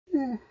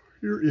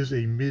Here is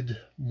a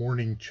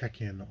mid-morning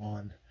check-in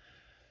on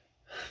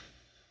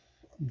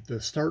the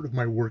start of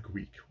my work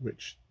week,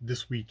 which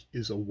this week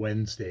is a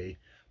Wednesday.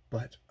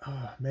 But,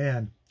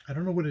 man, I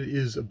don't know what it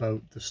is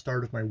about the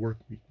start of my work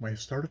week. My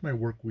start of my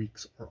work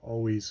weeks are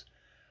always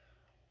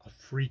a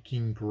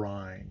freaking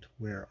grind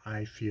where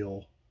I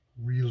feel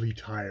really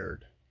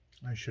tired.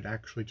 I should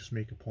actually just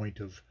make a point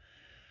of,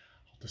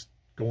 I'll just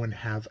go and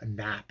have a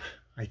nap,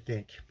 I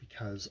think,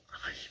 because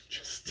I'm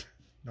just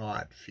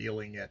not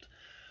feeling it.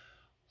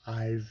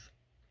 I've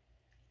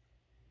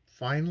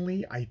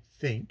finally, I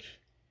think,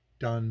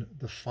 done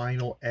the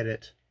final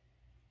edit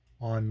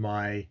on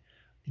my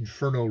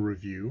Inferno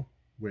review,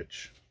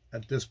 which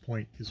at this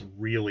point is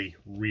really,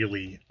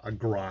 really a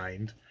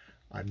grind.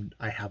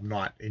 I have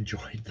not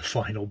enjoyed the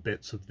final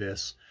bits of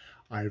this.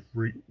 I've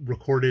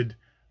recorded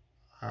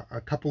a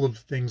couple of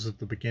things at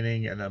the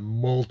beginning and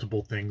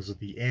multiple things at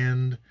the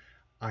end.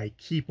 I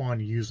keep on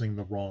using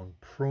the wrong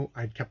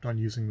I kept on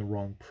using the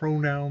wrong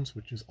pronouns,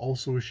 which is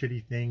also a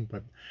shitty thing,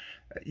 but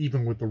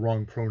even with the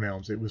wrong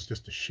pronouns, it was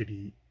just a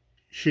shitty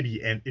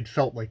end. It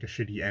felt like a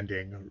shitty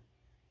ending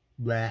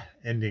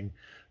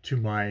to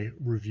my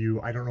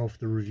review. I don't know if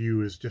the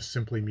review is just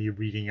simply me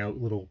reading out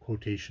little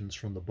quotations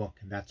from the book,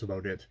 and that's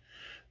about it.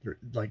 There's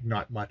like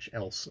not much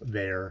else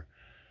there.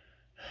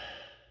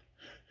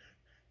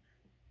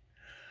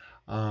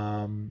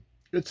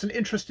 It's an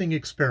interesting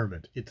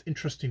experiment. It's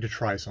interesting to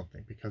try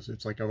something because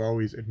it's like I've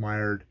always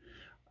admired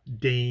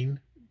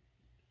Dane.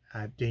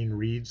 Dane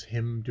Reads,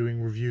 him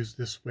doing reviews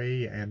this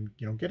way, and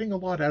getting a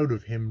lot out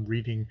of him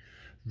reading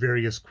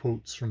various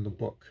quotes from the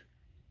book.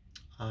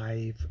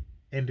 I've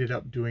ended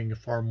up doing a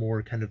far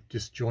more kind of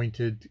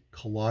disjointed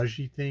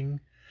collagey thing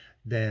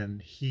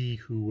than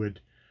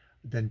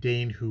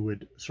Dane, who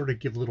would sort of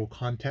give little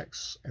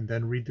context and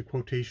then read the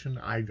quotation.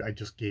 I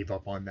just gave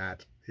up on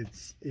that.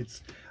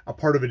 It's a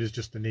part of it is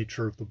just the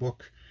nature of the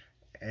book,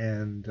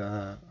 and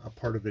a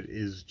part of it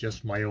is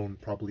just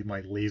probably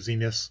my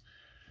laziness.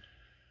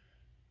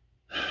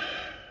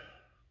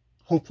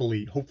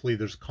 Hopefully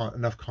there's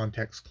enough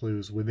context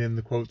clues within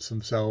the quotes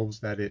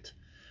themselves that it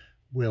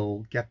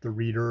will get the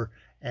reader.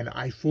 And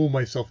I fool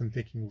myself in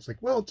thinking, it's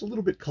like, well, it's a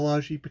little bit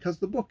collagey because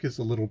the book is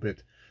a little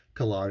bit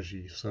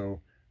collagey.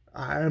 So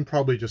I'm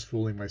probably just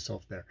fooling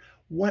myself there.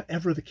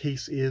 Whatever the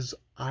case is,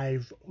 I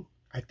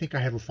think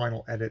I have a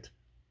final edit.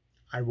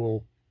 I've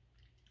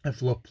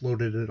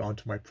uploaded it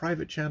onto my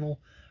private channel.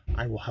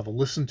 I will have a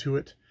listen to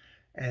it,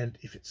 and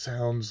if it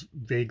sounds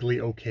vaguely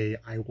okay,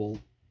 I will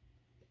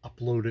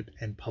upload it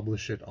and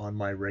publish it on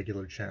my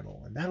regular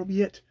channel, and that'll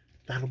be it.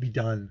 That'll be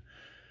done.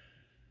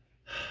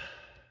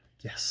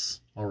 Yes.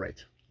 All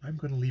right. I'm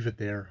going to leave it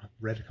there. I've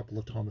read a couple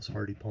of Thomas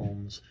Hardy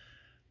poems.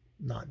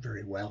 Not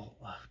very well.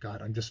 Oh,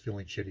 God, I'm just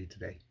feeling shitty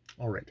today.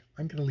 All right.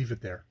 I'm going to leave it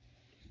there.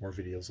 More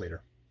videos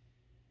later.